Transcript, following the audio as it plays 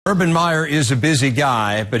Urban Meyer is a busy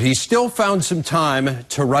guy, but he still found some time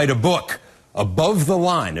to write a book, Above the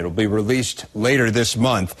Line. It'll be released later this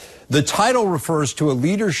month. The title refers to a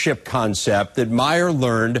leadership concept that Meyer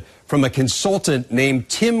learned from a consultant named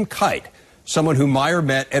Tim Kite, someone who Meyer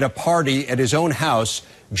met at a party at his own house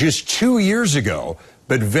just 2 years ago,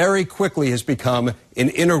 but very quickly has become an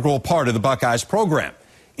integral part of the Buckeyes program.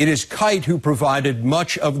 It is Kite who provided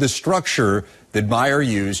much of the structure that Meyer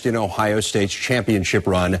used in Ohio State's championship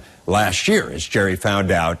run last year, as Gerry found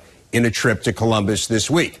out in a trip to Columbus this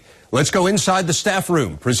week. Let's go inside the staff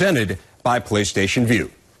room, presented by PlayStation Vue.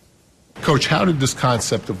 Coach, how did this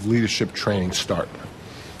concept of leadership training start?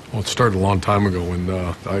 Well, it started a long time ago when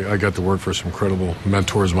I got to work for some incredible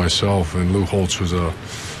mentors myself, and Lou Holtz was a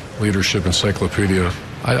leadership encyclopedia.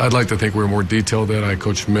 I'd like to think we were more detailed than I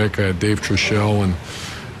coached Mick. I had Dave Truschell,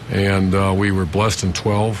 and we were blessed in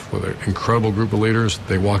 12 with an incredible group of leaders.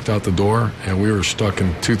 They walked out the door, and we were stuck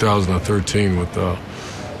in 2013 with a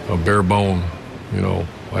bare bone,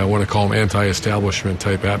 I want to call them anti-establishment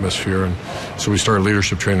type atmosphere, and so we started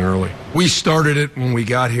leadership training early. We started it when we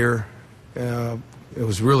got here. It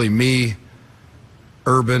was really me,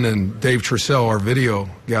 Urban, and Dave Truschell, our video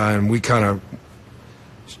guy, and we kind of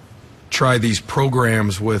tried these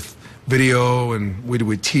programs with video, and we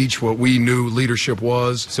would teach what we knew leadership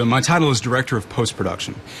was. So my title is Director of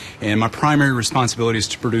Post-Production, and my primary responsibility is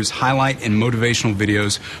to produce highlight and motivational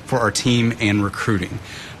videos for our team and recruiting.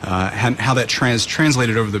 How that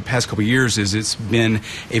translated over the past couple of years is it's been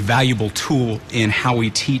a valuable tool in how we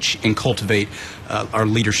teach and cultivate our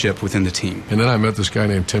leadership within the team. And then I met this guy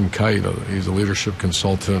named Tim Kite. He's a leadership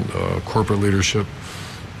consultant, corporate leadership,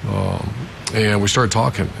 and we started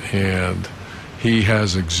talking, and he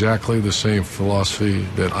has exactly the same philosophy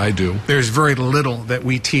that I do. There's very little that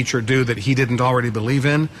we teach or do that he didn't already believe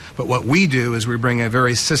in, but what we do is we bring a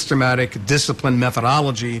very systematic, disciplined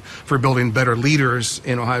methodology for building better leaders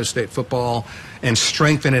in Ohio State football and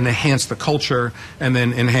strengthen and enhance the culture and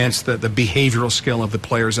then enhance the behavioral skill of the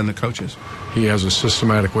players and the coaches. He has a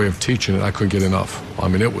systematic way of teaching it. I couldn't get enough. I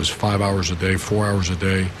mean, it was 5 hours a day, 4 hours a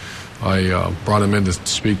day. I brought him in to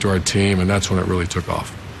speak to our team, and that's when it really took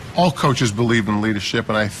off. All coaches believe in leadership,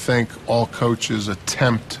 and I think all coaches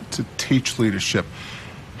attempt to teach leadership.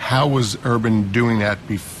 How was Urban doing that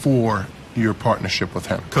before your partnership with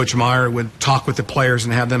him? Coach Meyer would talk with the players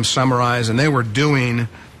and have them summarize, and they were doing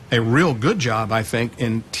a real good job, I think,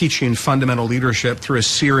 in teaching fundamental leadership through a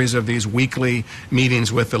series of these weekly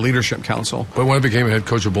meetings with the Leadership Council. But when I became a head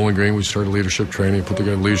coach of Bowling Green, we started leadership training, put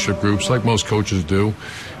together leadership groups like most coaches do.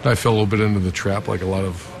 And I fell a little bit into the trap, like a lot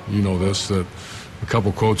of that a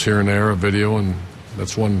couple quotes here and there, a video, and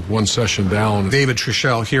that's one session down. David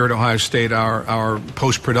Truschell here at Ohio State, our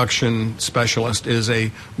post-production specialist, is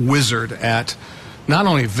a wizard at not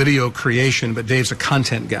only video creation, but Dave's a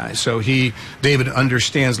content guy. So David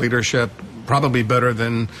understands leadership probably better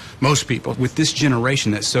than most people. With this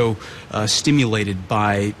generation that's so stimulated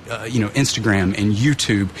by Instagram and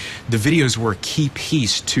YouTube, the videos were a key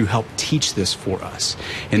piece to help teach this for us.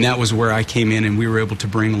 And that was where I came in, and we were able to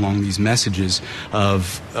bring along these messages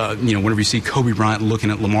of whenever you see Kobe Bryant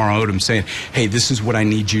looking at Lamar Odom saying, hey, this is what I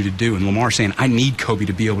need you to do, and Lamar saying, I need Kobe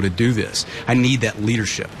to be able to do this. I need that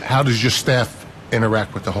leadership. How does your staff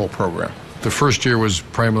interact with the whole program? The first year was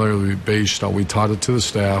primarily based on, we taught it to the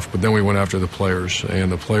staff, but then we went after the players,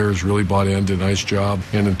 and the players really bought in, did a nice job.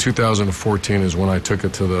 And in 2014 is when I took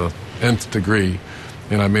it to the nth degree,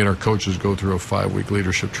 and I made our coaches go through a 5-week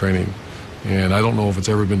leadership training. And I don't know if it's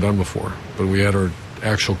ever been done before, but we had our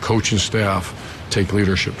actual coaching staff take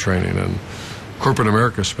leadership training. And corporate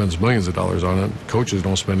America spends millions of dollars on it. Coaches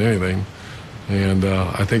don't spend anything. And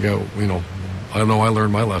I think, I know I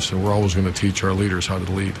learned my lesson. We're always going to teach our leaders how to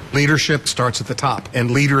lead. Leadership starts at the top, and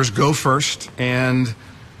leaders go first, and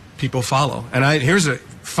people follow. And here's a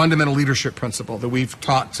fundamental leadership principle that we've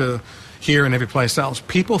taught to here and every place else.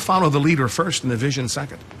 People follow the leader first and the vision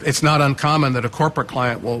second. It's not uncommon that a corporate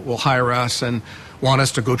client will hire us and want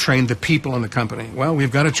us to go train the people in the company. Well,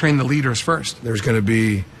 we've got to train the leaders first. There's going to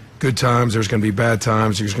be good times, there's going to be bad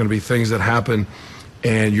times, there's going to be things that happen,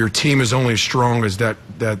 and your team is only as strong as that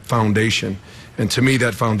foundation. And to me,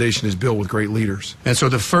 that foundation is built with great leaders. And so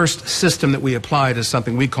the first system that we applied is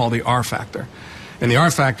something we call the R factor. And the R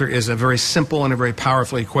factor is a very simple and a very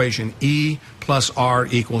powerful equation. E plus R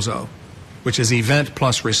equals O, which is event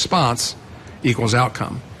plus response equals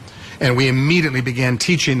outcome. And we immediately began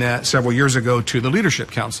teaching that several years ago to the Leadership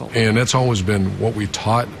Council. And that's always been what we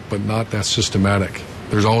taught, but not that systematic.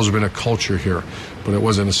 There's always been a culture here, but it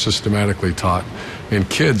wasn't as systematically taught. And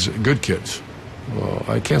kids, good kids,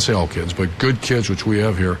 I can't say all kids, but good kids, which we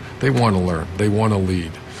have here, they want to learn. They want to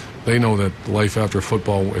lead. they know that life after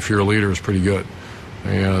football, if you're a leader, is pretty good.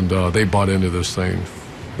 And they bought into this thing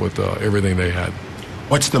with everything they had.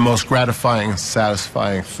 What's the most gratifying and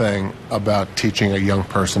satisfying thing about teaching a young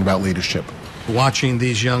person about leadership? Watching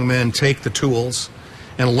these young men take the tools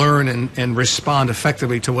and learn and respond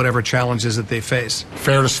effectively to whatever challenges that they face.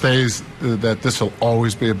 Fair to say that this will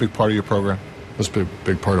always be a big part of your program? This is a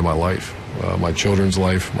big part of my life, my children's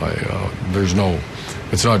life.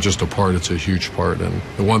 It's not just a part, it's a huge part. And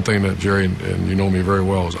the one thing that, Gerry, and you know me very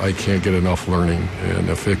well, is I can't get enough learning. And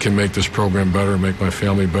if it can make this program better, make my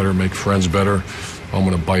family better, make friends better, I'm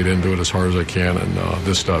going to bite into it as hard as I can, and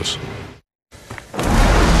this does.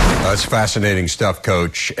 That's fascinating stuff,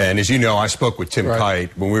 Coach. And as you know, I spoke with Tim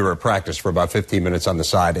Kite when we were at practice for about 15 minutes on the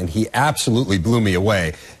side, and he absolutely blew me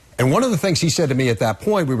away. And one of the things he said to me at that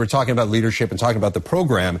point, we were talking about leadership and talking about the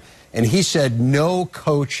program, and he said no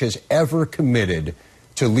coach has ever committed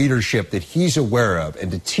to leadership that he's aware of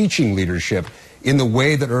and to teaching leadership in the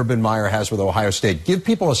way that Urban Meyer has with Ohio State. Give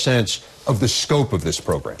people a sense of the scope of this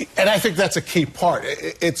program. And I think that's a key part.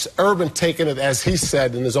 It's Urban taking it, as he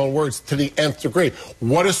said in his own words, to the nth degree.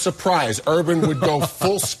 What a surprise. Urban would go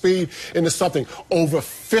full speed into something. Over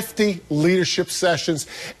 50 leadership sessions.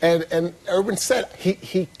 And Urban said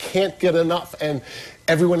he can't get enough. And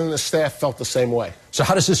everyone in the staff felt the same way. So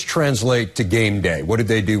how does this translate to game day? What did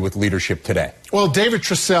they do with leadership today? Well, David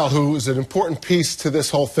Tressel, who is an important piece to this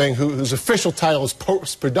whole thing, whose official title is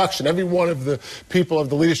post-production, every one of the people of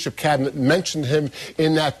the leadership cabinet mentioned him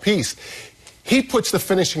in that piece. He puts the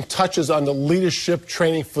finishing touches on the leadership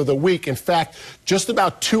training for the week. In fact, just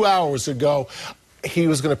about 2 hours ago, he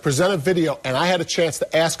was going to present a video, and I had a chance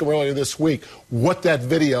to ask him earlier this week what that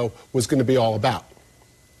video was going to be all about.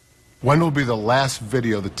 When will be the last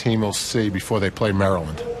video the team will see before they play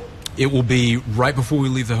Maryland? It will be right before we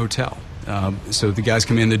leave the hotel. So the guys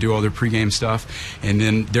come in, they do all their pregame stuff, and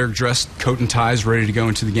then they're dressed, coat and ties, ready to go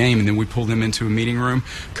into the game, and then we pull them into a meeting room.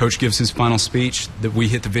 Coach gives his final speech, that we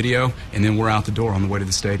hit the video, and then we're out the door on the way to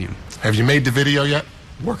the stadium. Have you made the video yet?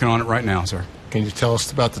 Working on it right now, sir. Can you tell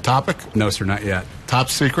us about the topic? No, sir, not yet. Top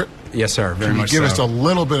secret? Yes, sir, very much so. Give us a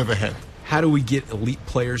little bit of a hint. How do we get elite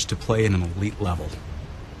players to play at an elite level?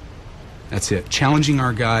 That's it. Challenging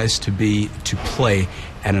our guys to play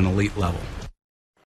at an elite level.